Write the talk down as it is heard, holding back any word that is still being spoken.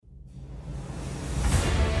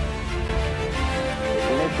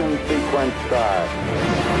Ignition sequence start.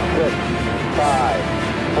 6,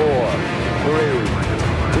 5, 4, 3,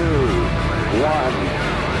 2,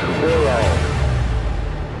 1,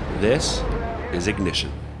 0. This is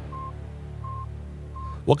Ignition.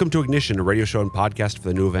 Welcome to Ignition, a radio show and podcast for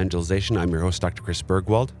the New Evangelization. I'm your host, Dr. Chris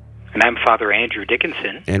Bergwald. And I'm Father Andrew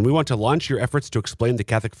Dickinson. And we want to launch your efforts to explain the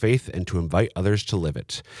Catholic faith and to invite others to live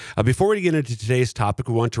it. Before we get into today's topic,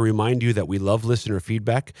 we want to remind you that we love listener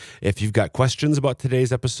feedback. If you've got questions about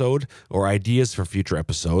today's episode or ideas for future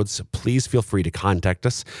episodes, please feel free to contact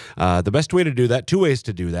us. The best way to do that, two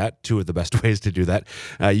of the best ways to do that.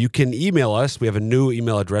 You can email us. We have a new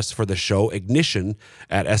email address for the show,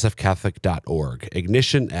 ignition@sfcatholic.org.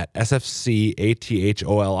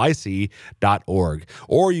 ignition@sfcatholic.org.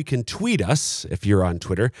 Or you can tweet us, if you're on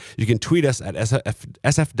Twitter, you can tweet us at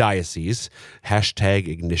SF Diocese,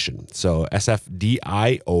 #Ignition. So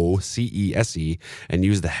SFDIOCESE, and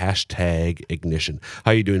use the hashtag Ignition.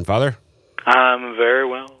 How are you doing, Father? I'm very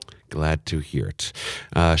well. Glad to hear it.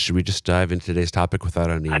 Should we just dive into today's topic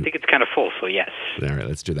without any... I think it's kind of full, so yes. All right,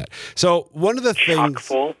 let's do that. So one of the things...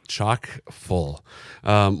 Chock full.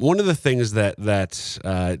 One of the things that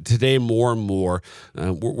today more and more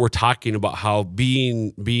we're talking about how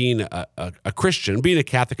being a Christian, being a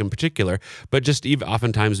Catholic in particular, but just even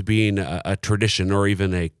oftentimes being a tradition or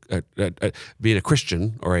even being a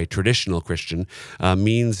Christian or a traditional Christian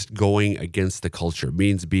means going against the culture,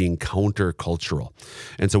 means being countercultural.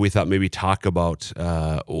 And so we thought maybe talk about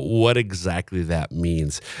what exactly that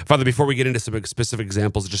means. Father, before we get into some specific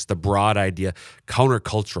examples, just the broad idea,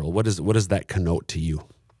 countercultural, what does that connote to you?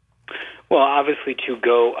 Well, obviously to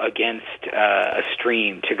go against a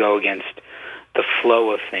stream, to go against the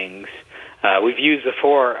flow of things. We've used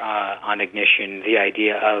before on Ignition the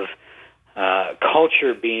idea of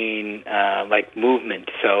culture being like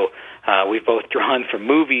movement. So we've both drawn from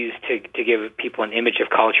movies to give people an image of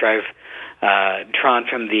culture. I've drawn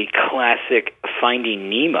from the classic Finding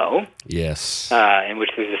Nemo. Yes. In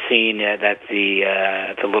which there's a scene that the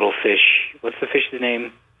little fish. What's the fish's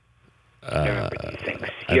name? I remember these things.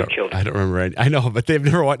 You have children. I don't remember. I know, but they've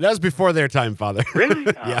never watched. That was before their time, Father. Really?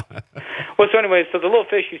 Oh. Yeah. Well, so anyway, so the little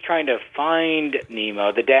fish who's trying to find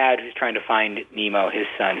Nemo, the dad who's trying to find Nemo, his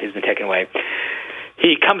son who's been taken away,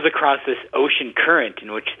 he comes across this ocean current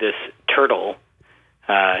in which this turtle,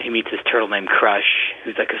 he meets this turtle named Crush,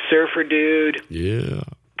 who's like a surfer dude. Yeah.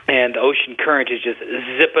 And the ocean current is just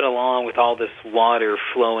zipping along with all this water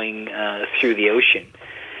flowing through the ocean.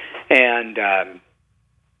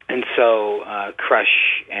 And so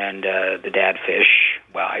Crush and the dad fish,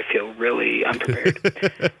 wow, I feel really unprepared.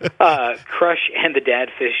 Crush and the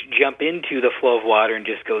dad fish jump into the flow of water and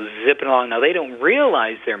just go zipping along. Now, they don't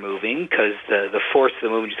realize they're moving because the force of the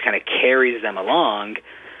movement just kind of carries them along,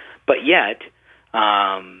 but yet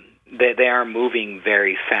they are moving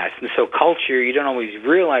very fast. And so culture, you don't always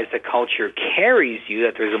realize that culture carries you,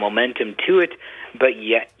 that there's a momentum to it, but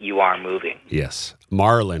yet you are moving. Yes.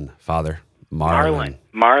 Marlin, Father. Marlin.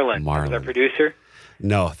 Is our producer?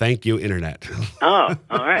 No, thank you, Internet. Oh,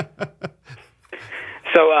 all right.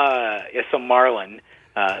 So Marlin,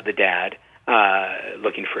 the dad,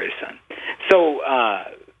 looking for his son. So,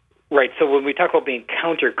 right, so when we talk about being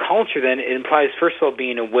counterculture, then it implies, first of all,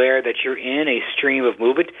 being aware that you're in a stream of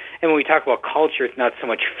movement. And when we talk about culture, it's not so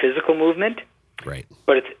much physical movement, right,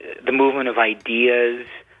 but it's the movement of ideas,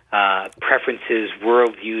 preferences,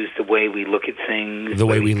 worldviews, the way we look at things. The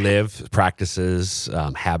way we live, practices,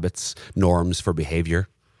 habits, norms for behavior.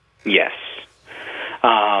 Yes.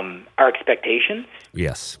 Our expectations.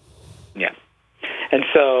 Yes. Yeah. And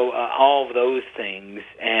so all of those things,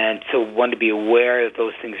 and so one, to be aware that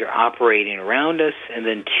those things are operating around us, and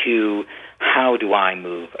then two, how do I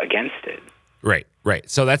move against it? Right.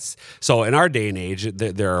 So in our day and age,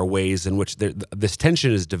 there are ways in which this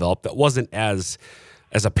tension is developed that wasn't as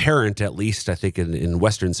apparent, at least I think in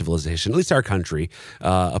Western civilization, at least our country,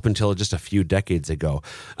 up until just a few decades ago.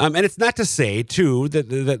 And it's not to say too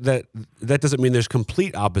that doesn't mean there's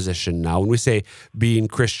complete opposition now. When we say being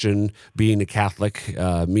Christian, being a Catholic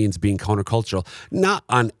means being countercultural, not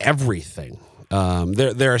on everything.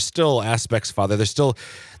 There are still aspects, Father.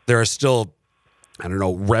 There are still I don't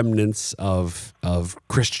know, remnants of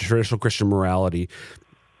traditional Christian morality.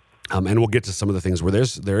 And we'll get to some of the things where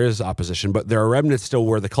there is opposition, but there are remnants still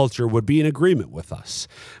where the culture would be in agreement with us,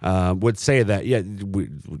 would say that,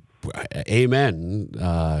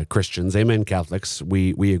 amen, Christians, amen, Catholics,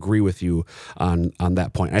 we agree with you on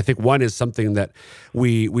that point. I think one is something that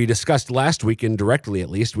we discussed last week, indirectly at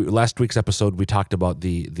least. Last week's episode, we talked about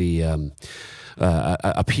the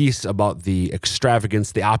a piece about the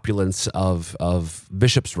extravagance, the opulence of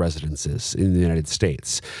bishops' residences in the United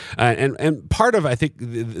States, and part of, I think,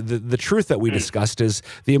 the truth that we discussed is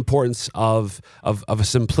the importance of a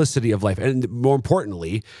simplicity of life, and more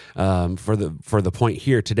importantly, for the point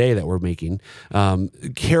here today that we're making,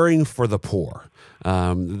 caring for the poor.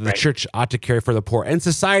 The church ought to care for the poor, and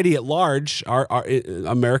society at large, our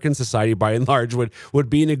American society by and large, would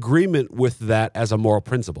be in agreement with that as a moral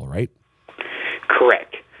principle, right?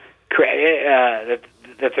 Correct.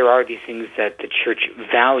 That there are these things that the church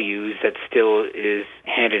values that still is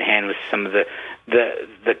hand in hand with some of the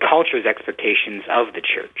culture's expectations of the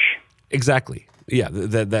church. Exactly. Yeah,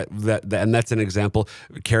 that and that's an example.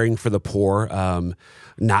 Caring for the poor,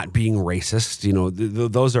 not being racist.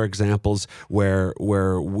 Those are examples where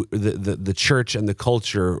the church and the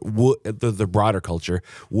culture, the broader culture,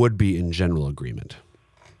 would be in general agreement.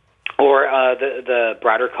 Or the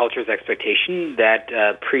broader culture's expectation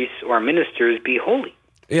that priests or ministers be holy.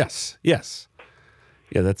 Yes. Yeah,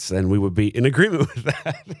 and we would be in agreement with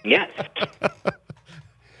that. Yes.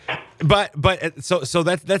 But so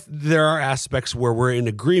that's there are aspects where we're in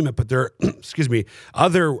agreement, but there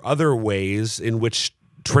are other ways in which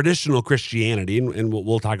traditional Christianity, and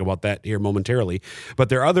we'll talk about that here momentarily, but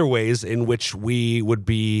there are other ways in which we would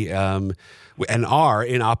be and are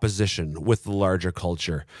in opposition with the larger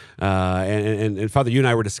culture. And Father, you and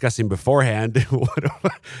I were discussing beforehand,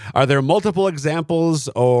 are there multiple examples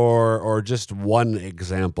or just one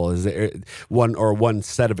example? Is there one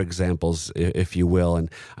set of examples, if you will?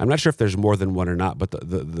 And I'm not sure if there's more than one or not, but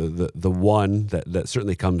the one that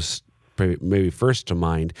certainly comes maybe first to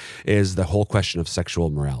mind is the whole question of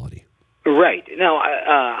sexual morality. Right. Now,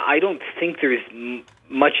 I don't think there's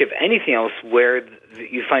much of anything else where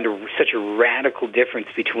you find such a radical difference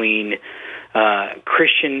between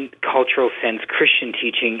Christian cultural sense, Christian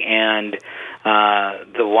teaching, and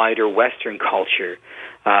the wider Western culture.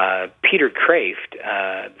 Peter Kraft,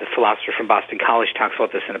 the philosopher from Boston College, talks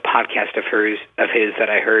about this in a podcast of his that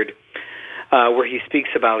I heard, where he speaks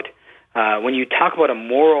about when you talk about a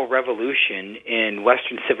moral revolution in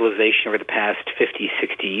Western civilization over the past 50,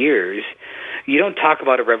 60 years, you don't talk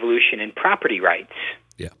about a revolution in property rights.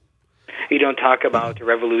 Yeah. You don't talk about a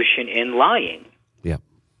revolution in lying. Yeah.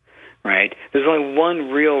 Right? There's only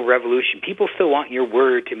one real revolution. People still want your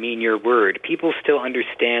word to mean your word. People still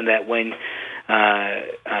understand that when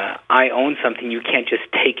I own something, you can't just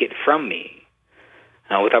take it from me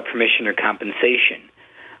without permission or compensation.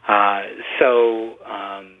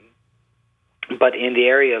 But in the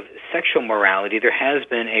area of sexual morality, there has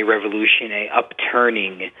been a revolution, a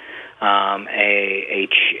upturning, a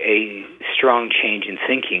strong change in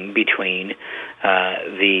thinking between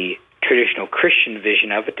the traditional Christian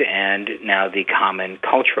vision of it and now the common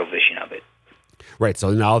cultural vision of it. Right.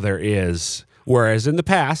 So now there is, whereas in the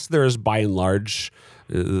past, there is by and large,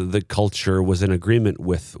 the culture was in agreement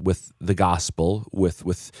with the gospel,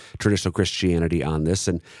 with traditional Christianity on this,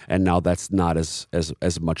 and now that's not as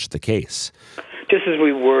much the case. Just as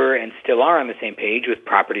we were and still are on the same page with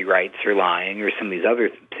property rights or lying or some of these other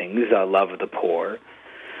things, love of the poor.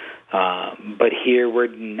 But here we're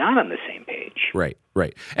not on the same page. Right.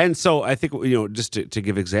 And so I think, just to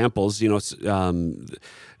give examples,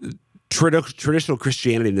 traditional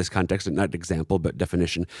Christianity in this context, not example, but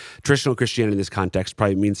definition, traditional Christianity in this context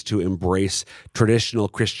probably means to embrace traditional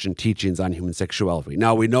Christian teachings on human sexuality.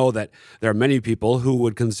 Now, we know that there are many people who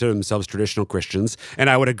would consider themselves traditional Christians, and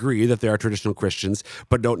I would agree that there are traditional Christians,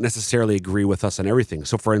 but don't necessarily agree with us on everything.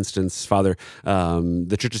 So, for instance, Father,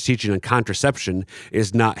 the Church's teaching on contraception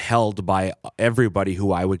is not held by everybody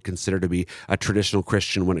who I would consider to be a traditional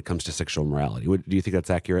Christian when it comes to sexual morality. Do you think that's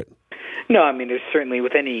accurate? No, I mean, there's certainly,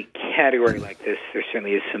 with any category like this, there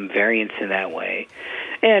certainly is some variance in that way.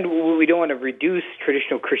 And we don't want to reduce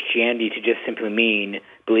traditional Christianity to just simply mean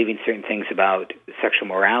believing certain things about sexual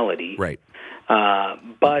morality. Right.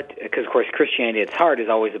 But, because, of course, Christianity at its heart is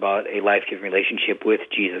always about a life-giving relationship with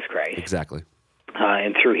Jesus Christ. Exactly.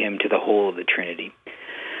 And through him to the whole of the Trinity.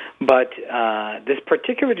 But this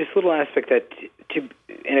particular just little aspect that,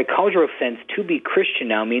 in a cultural sense, to be Christian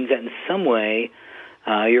now means that in some way,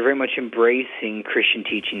 you're very much embracing Christian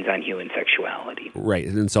teachings on human sexuality. Right,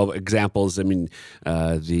 and so examples. I mean,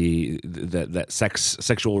 that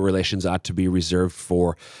sexual relations ought to be reserved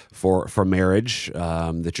for marriage.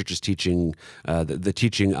 The Church's teaching, the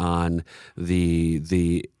teaching on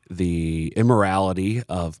the immorality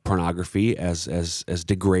of pornography as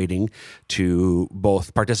degrading to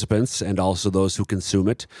both participants and also those who consume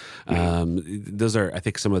it. Those are, I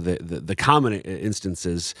think, some of the common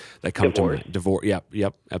instances that come Divorce. to divorce.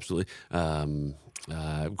 Yep, absolutely.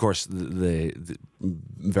 Of course, the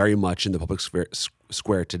very much in the public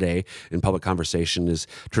square today, in public conversation, is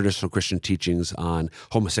traditional Christian teachings on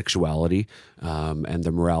homosexuality and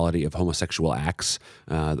the morality of homosexual acts.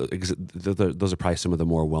 Those are probably some of the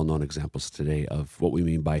more well-known examples today of what we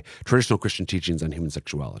mean by traditional Christian teachings on human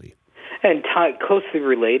sexuality. And closely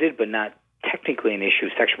related, but not technically an issue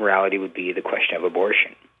of sexual morality, would be the question of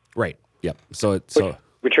abortion. Right. Yep.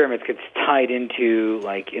 Which very much gets tied into,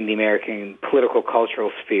 like, in the American political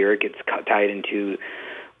cultural sphere, it gets tied into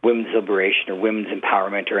women's liberation or women's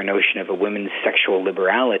empowerment, or a notion of a women's sexual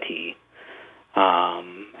liberality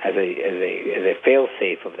as a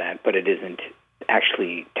fail-safe of that, but it isn't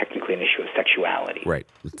actually technically an issue of sexuality. Right.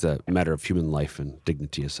 It's a matter of human life and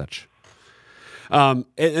dignity as such.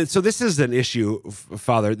 And so this is an issue,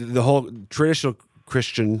 Father, the whole traditional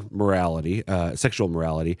Christian morality, sexual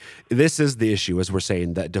morality. This is the issue, as we're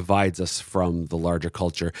saying, that divides us from the larger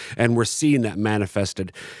culture, and we're seeing that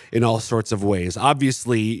manifested in all sorts of ways.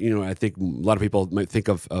 Obviously, I think a lot of people might think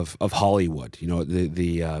of Hollywood.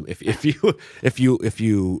 If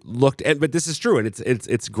you looked at, but this is true, and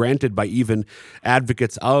it's granted by even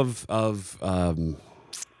advocates of I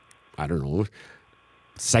don't know,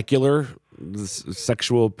 secular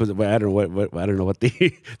sexual. I don't know what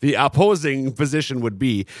the opposing position would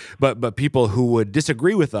be, but people who would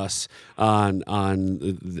disagree with us on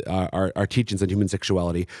our teachings on human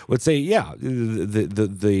sexuality would say, yeah,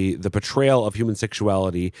 the portrayal of human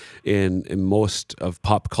sexuality in most of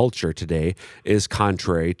pop culture today is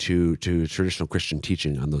contrary to traditional Christian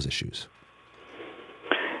teaching on those issues.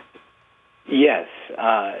 Yes,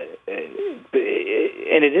 and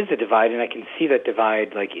it is a divide, and I can see that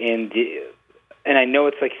divide, like and I know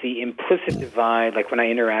it's like the implicit divide, like when I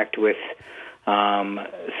interact with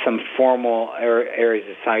some formal areas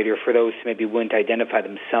of society, or for those who maybe wouldn't identify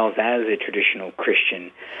themselves as a traditional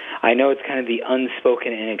Christian. I know it's kind of the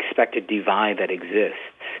unspoken and expected divide that exists.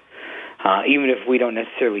 Even if we don't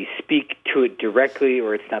necessarily speak to it directly,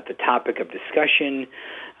 or it's not the topic of discussion,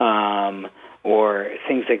 or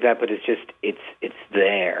things like that, but it's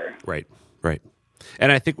there. Right.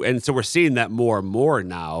 And I think, and so we're seeing that more and more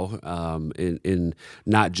now, in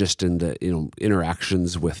not just in the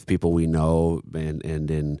interactions with people we know, and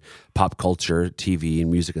in pop culture, TV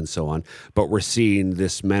and music and so on, but we're seeing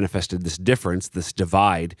this difference, this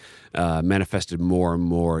divide, manifested more and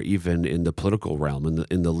more, even in the political realm,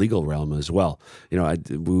 in the legal realm as well.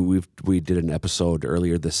 We did an episode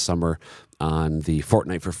earlier this summer on the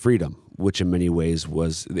Fortnight for Freedom, which in many ways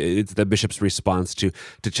it's the bishop's response to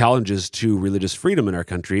challenges to religious freedom in our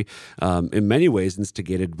country, in many ways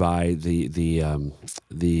instigated by the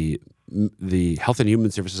Health and Human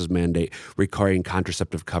Services mandate requiring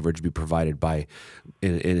contraceptive coverage be provided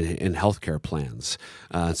in healthcare plans.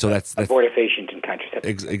 So that's abortifacient and contraceptive.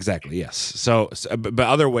 Exactly. Yes. So, but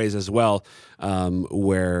other ways as well,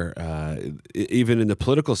 where even in the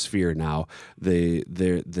political sphere now, the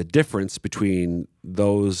difference between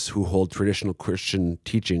those who hold traditional Christian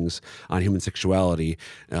teachings on human sexuality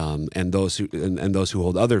and those who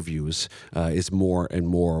hold other views is more and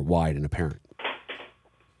more wide and apparent.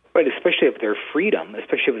 Right, especially of their freedom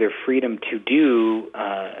to do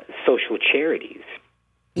social charities.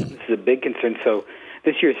 This is a big concern. So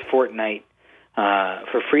this year's Fortnight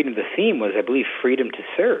for Freedom, the theme was, I believe, freedom to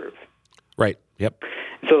serve. Right, yep.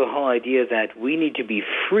 So the whole idea that we need to be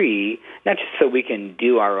free, not just so we can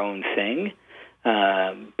do our own thing,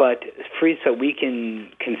 but free so we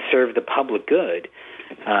can serve the public good.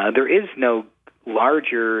 There is no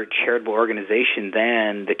larger charitable organization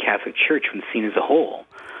than the Catholic Church when seen as a whole.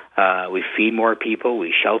 We feed more people,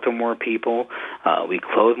 we shelter more people, we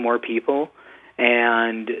clothe more people,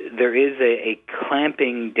 and there is a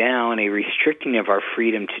clamping down, a restricting of our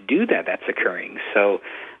freedom to do that that's occurring. So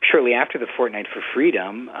shortly after the Fortnight for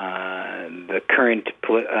Freedom, the current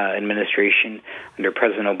administration under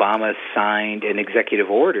President Obama signed an executive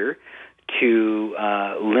order to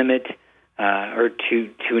limit or to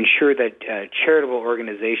ensure that charitable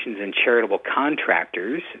organizations and charitable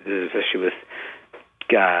contractors, especially with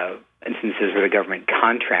instances where the government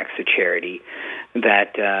contracts a charity,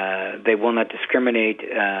 that they will not discriminate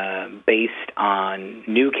based on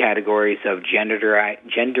new categories of gender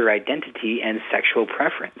identity and sexual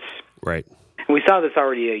preference. Right. And we saw this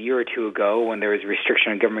already a year or two ago when there was a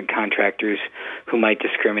restriction on government contractors who might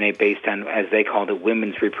discriminate based on, as they called it,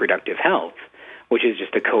 women's reproductive health, which is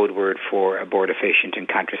just a code word for abortifacient and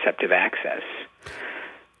contraceptive access.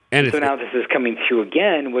 And so now this is coming through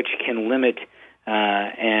again, which can limit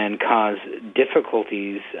and cause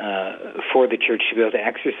difficulties for the church to be able to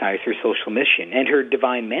exercise her social mission and her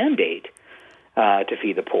divine mandate to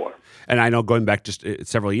feed the poor. And I know going back just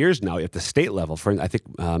several years now at the state level, for I think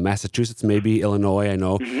Massachusetts, maybe Illinois, I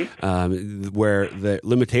know, where the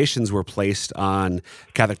limitations were placed on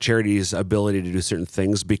Catholic Charities' ability to do certain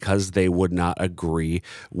things because they would not agree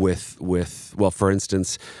with well, for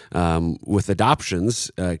instance, with adoptions,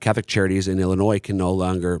 Catholic Charities in Illinois can no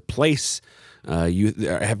longer place. You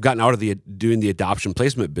have gotten out of doing the adoption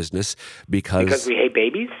placement business because we hate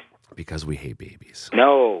babies. Because we hate babies.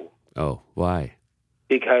 No. Oh, why?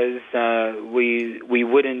 Because we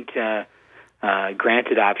wouldn't grant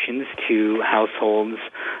adoptions to households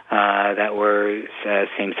that were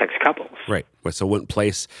same-sex couples. Right. So wouldn't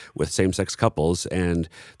place with same-sex couples, and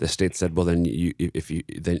the state said, "Well, then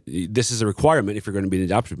this is a requirement if you're going to be in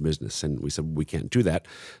the adoption business." And we said we can't do that.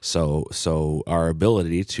 So our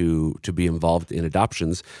ability to be involved in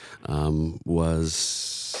adoptions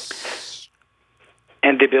was.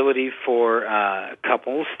 And the ability for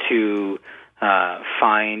couples to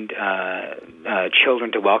find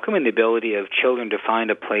children to welcome, and the ability of children to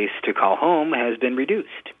find a place to call home has been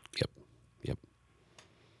reduced. Yep.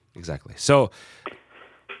 Exactly. So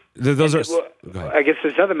those are. Well, I guess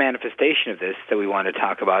there's another manifestation of this that we want to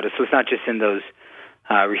talk about. So it's not just in those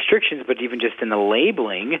restrictions, but even just in the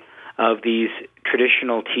labeling of these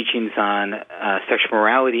traditional teachings on sexual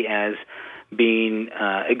morality as being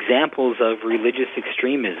examples of religious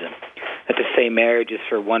extremism. That to say marriage is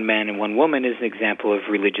for one man and one woman is an example of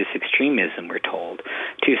religious extremism, we're told.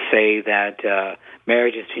 To say that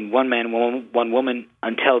marriage is between one man and one woman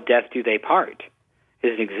until death do they part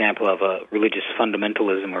is an example of a religious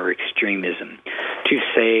fundamentalism or extremism. To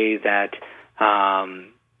say that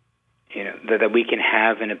that we can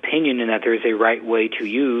have an opinion and that there is a right way to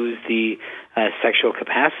use the sexual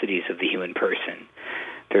capacities of the human person.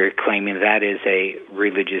 They're claiming that is a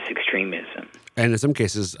religious extremism. And in some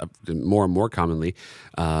cases, more and more commonly,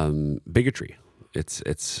 bigotry. It's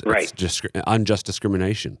just unjust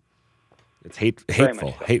discrimination. It's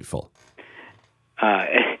hateful.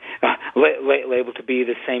 Labeled to be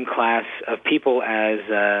the same class of people as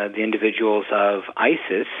the individuals of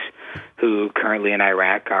ISIS, who currently in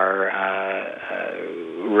Iraq are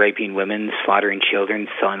raping women, slaughtering children,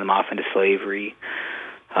 selling them off into slavery.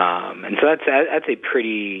 And so that's a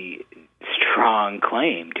pretty strong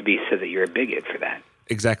claim to be said that you're a bigot for that.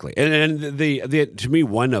 Exactly, and the to me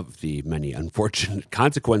one of the many unfortunate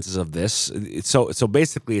consequences of this. So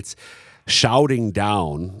basically, it's shouting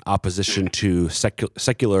down opposition to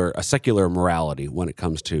secular morality when it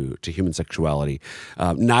comes to human sexuality,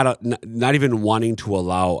 not even wanting to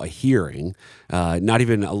allow a hearing, not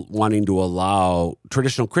even wanting to allow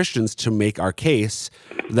traditional Christians to make our case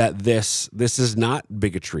that this is not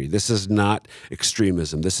bigotry, this is not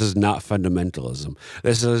extremism, this is not fundamentalism.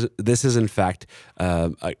 This is in fact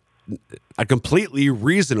a completely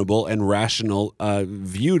reasonable and rational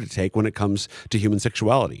view to take when it comes to human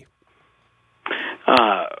sexuality.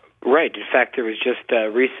 Right. In fact, there was just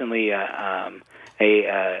recently a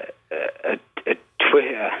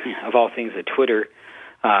of all things, a Twitter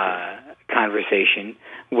conversation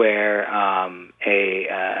where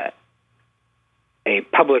a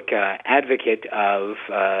public advocate of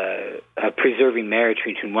preserving marriage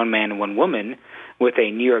between one man and one woman with a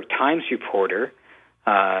New York Times reporter,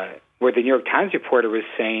 where the New York Times reporter was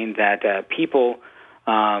saying that people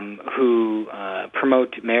who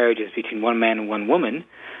promote marriages between one man and one woman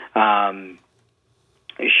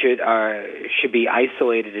should be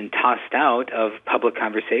isolated and tossed out of public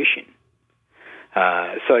conversation.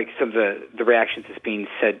 So like some of the reactions that's being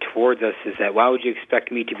said towards us is that, why would you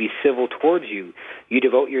expect me to be civil towards you? You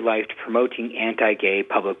devote your life to promoting anti-gay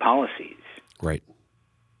public policies. Right.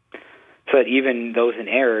 So that even those in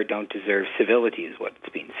error don't deserve civility is what's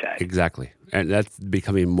being said. Exactly. And that's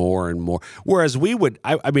becoming more and more. Whereas we would,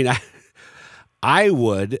 our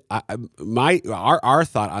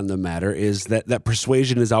thought on the matter is that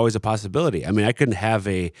persuasion is always a possibility. I mean, I couldn't have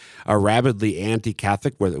a rabidly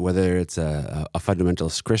anti-Catholic, whether it's a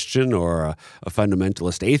fundamentalist Christian or a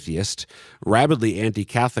fundamentalist atheist, rabidly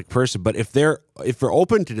anti-Catholic person. But if they're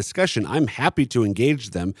open to discussion, I'm happy to engage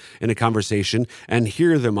them in a conversation and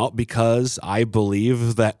hear them out, because I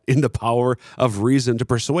believe that in the power of reason to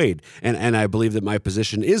persuade, and I believe that my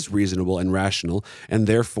position is reasonable and rational, and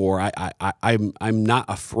therefore I'm not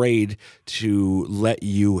afraid to let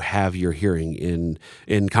you have your hearing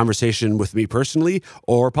in conversation with me personally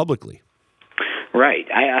or publicly. Right.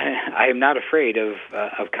 I am not afraid of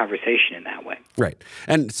conversation in that way. Right.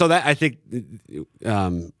 And so that, I think,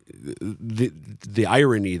 the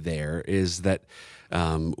irony there is that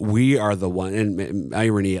we are the one, and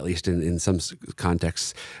irony, at least in some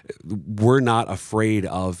contexts, we're not afraid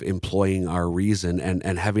of employing our reason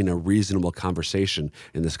and having a reasonable conversation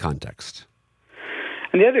in this context.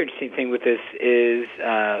 And the other interesting thing with this is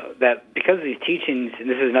that because of these teachings, and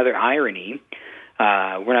this is another irony,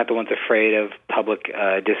 we're not the ones afraid of public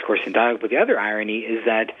discourse and dialogue, but the other irony is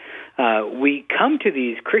that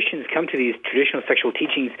Christians come to these traditional sexual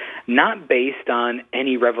teachings not based on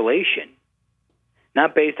any revelation,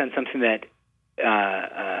 not based on something that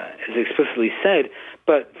is explicitly said,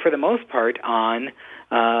 but for the most part on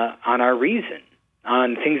our reason,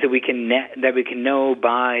 on things that we can know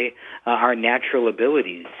by our natural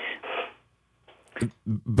abilities.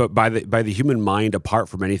 But by the human mind, apart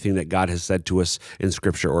from anything that God has said to us in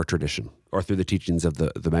Scripture or tradition, or through the teachings of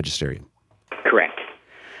the magisterium. Correct.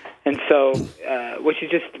 And so, which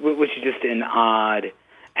is just an odd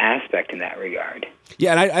aspect in that regard.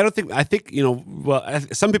 Yeah, and I think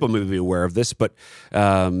some people may be aware of this, but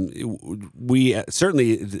we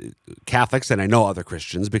certainly, Catholics, and I know other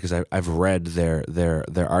Christians because I've read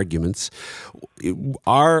their arguments.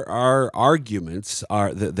 Our arguments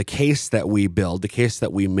are the case that we build, the case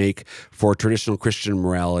that we make for traditional Christian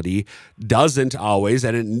morality doesn't always,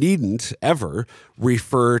 and it needn't ever,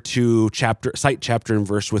 refer to cite chapter and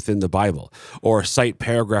verse within the Bible or cite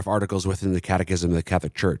paragraph articles within the Catechism of the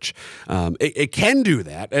Catholic Church. It can do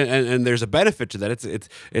that, and there's a benefit to that.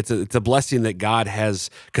 It's a blessing that God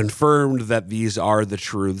has confirmed that these are the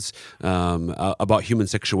truths about human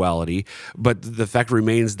sexuality. But the fact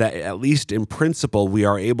remains that at least in principle, we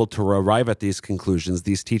are able to arrive at these conclusions,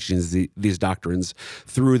 these teachings, these doctrines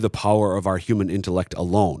through the power of our human intellect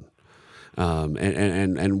alone.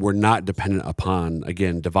 And we're not dependent upon,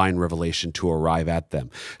 again, divine revelation to arrive at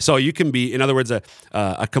them. So you can be, in other words, a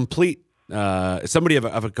complete somebody of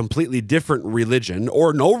a completely different religion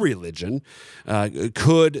or no religion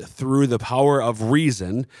could, through the power of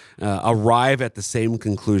reason, arrive at the same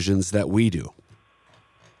conclusions that we do.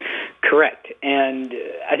 Correct. And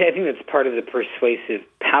I think that's part of the persuasive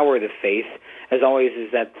power of the faith, as always,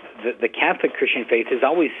 is that the Catholic Christian faith has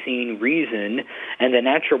always seen reason and the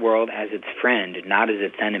natural world as its friend, not as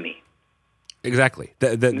its enemy. Exactly.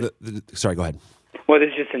 Sorry, go ahead. Well,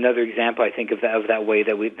 there's just another example, I think, of that way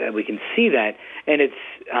that we can see that. And it's,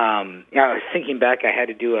 I was thinking back, I had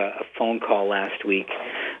to do a phone call last week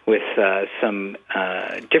with some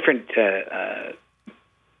different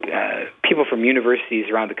people from universities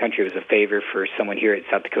around the country. It was a favor for someone here at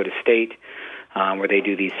South Dakota State, where they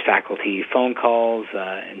do these faculty phone calls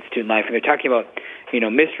and student life, and they're talking about,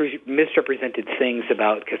 misrepresented things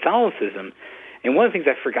about Catholicism. And one of the things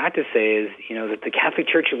I forgot to say is, that the Catholic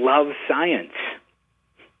Church loves science.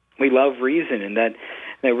 We love reason, and that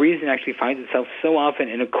reason actually finds itself so often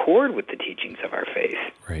in accord with the teachings of our faith.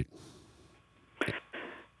 Right.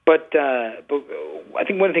 But I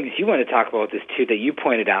think one of the things you want to talk about this too, that you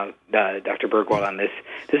pointed out, Dr. Bergwald, on this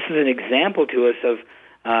is an example to us of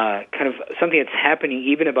kind of something that's happening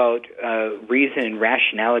even about reason and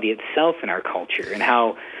rationality itself in our culture, and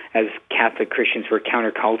how, as Catholic Christians, we're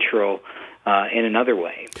countercultural in another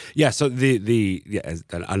way. Yeah. So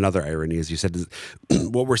another irony, as you said, is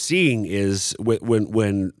what we're seeing is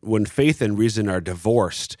when faith and reason are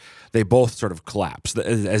divorced, they both sort of collapse.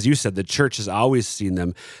 As you said, the church has always seen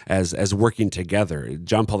them as working together. Saint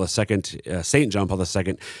John Paul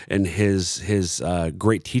II, in his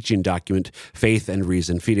great teaching document, Faith and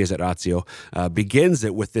Reason, Fides et Ratio, begins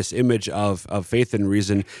it with this image of faith and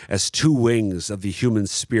reason as two wings of the human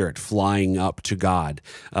spirit flying up to God,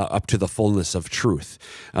 up to the fullness of truth.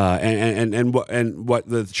 And what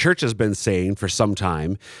the church has been saying for some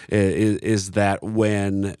time is that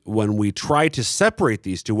when we try to separate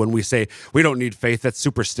these two, when we say we don't need faith, that's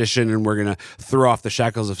superstition, and we're going to throw off the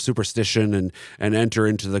shackles of superstition and enter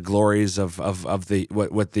into the glories of the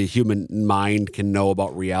what the human mind can know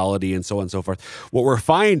about reality, and so on and so forth. What we're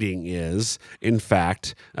finding is, in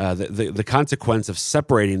fact, the consequence of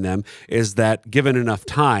separating them is that, given enough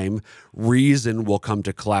time, reason will come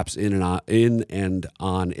to collapse in and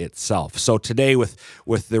on itself. So today, with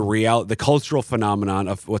the cultural phenomenon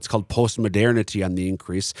of what's called postmodernity on the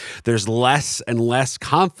increase, there's less and less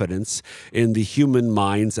confidence in the human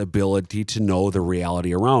mind's ability to know the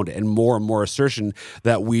reality around it, and more assertion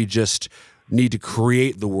that we just need to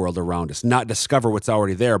create the world around us, not discover what's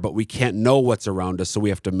already there, but we can't know what's around us, so we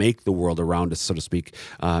have to make the world around us, so to speak,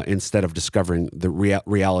 instead of discovering the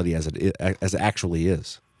reality as it actually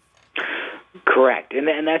is. Correct. Correct,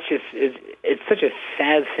 and that's just it's such a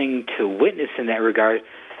sad thing to witness in that regard.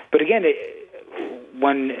 But again,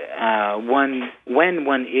 when one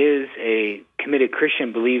is a committed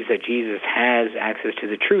Christian, believes that Jesus has access to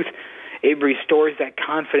the truth, it restores that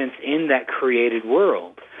confidence in that created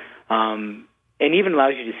world, and even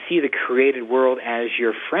allows you to see the created world as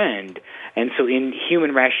your friend. And so in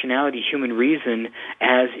human rationality, human reason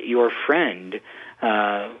as your friend,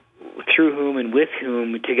 through whom and with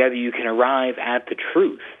whom together you can arrive at the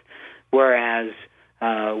truth. Whereas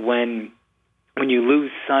when you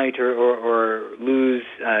lose sight or lose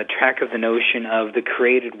track of the notion of the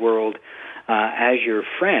created world as your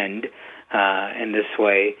friend in this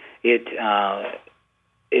way, it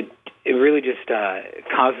really just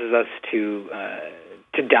causes us to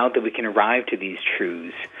doubt that we can arrive to these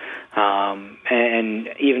truths, and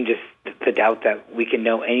even just the doubt that we can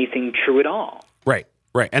know anything true at all. Right.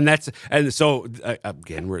 So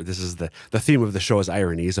again, this is the theme of the show is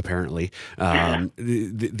ironies. Apparently,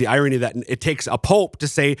 the irony that it takes a pope to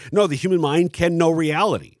say no, the human mind can know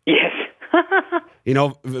reality. Yes. You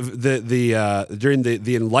know, during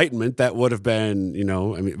the Enlightenment, that would have been, you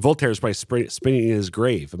know, I mean, Voltaire is probably spinning in his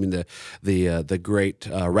grave. I mean, the great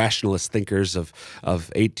rationalist thinkers of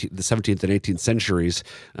the 17th and 18th centuries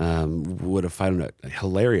would have found it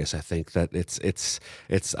hilarious. I think that it's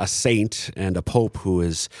a saint and a pope who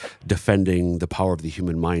is defending the power of the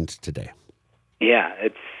human mind today. Yeah,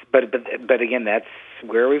 but again, that's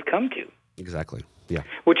where we've come to. Exactly. Yeah.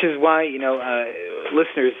 Which is why, you know,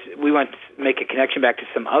 listeners, we want to make a connection back to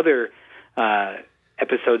some other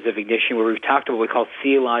episodes of Ignition where we've talked about what we call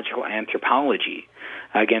theological anthropology.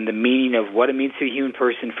 Again, the meaning of what it means to be a human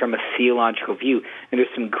person from a theological view. And there's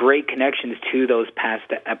some great connections to those past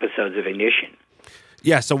episodes of Ignition.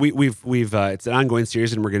 Yeah, so we've it's an ongoing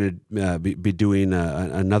series, and we're going to be doing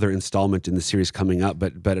another installment in the series coming up.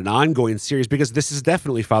 But an ongoing series, because this is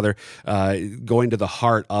definitely, Father, going to the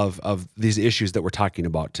heart of these issues that we're talking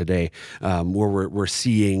about today, where we're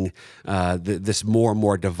seeing this more and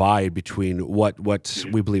more divide between what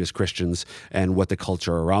we believe as Christians and what the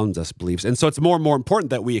culture around us believes. And so it's more and more important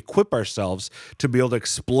that we equip ourselves to be able to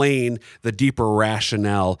explain the deeper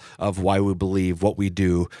rationale of why we believe what we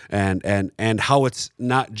do, and how it's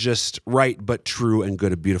not just right, but true and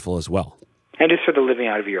good and beautiful as well. And just for the living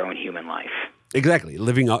out of your own human life. Exactly.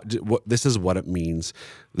 Living out, this is what it means.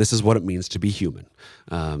 This is what it means to be human.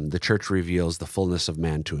 The church reveals the fullness of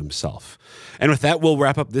man to himself. And with that, we'll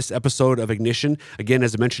wrap up this episode of Ignition. Again,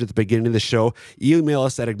 as I mentioned at the beginning of the show, email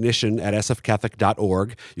us at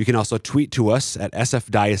ignition@sfcatholic.org. You can also tweet to us at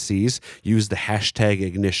sfdiocese. Use the hashtag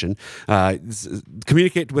Ignition.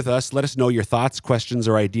 Communicate with us. Let us know your thoughts, questions,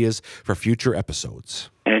 or ideas for future episodes.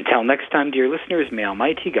 And until next time, dear listeners, may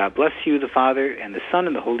Almighty God bless you, the Father, and the Son,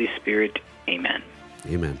 and the Holy Spirit. Amen.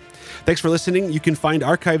 Amen. Thanks for listening. You can find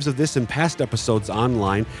archives of this and past episodes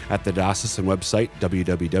online at the diocesan website,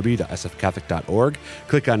 www.sfcatholic.org.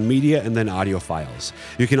 Click on Media and then Audio Files.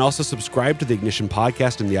 You can also subscribe to the Ignition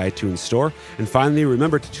podcast in the iTunes Store. And finally,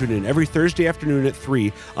 remember to tune in every Thursday afternoon at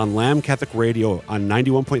 3 on Lamb Catholic Radio on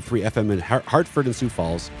 91.3 FM in Hartford and Sioux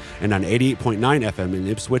Falls, and on 88.9 FM in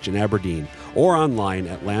Ipswich and Aberdeen, or online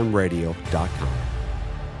at lambradio.com.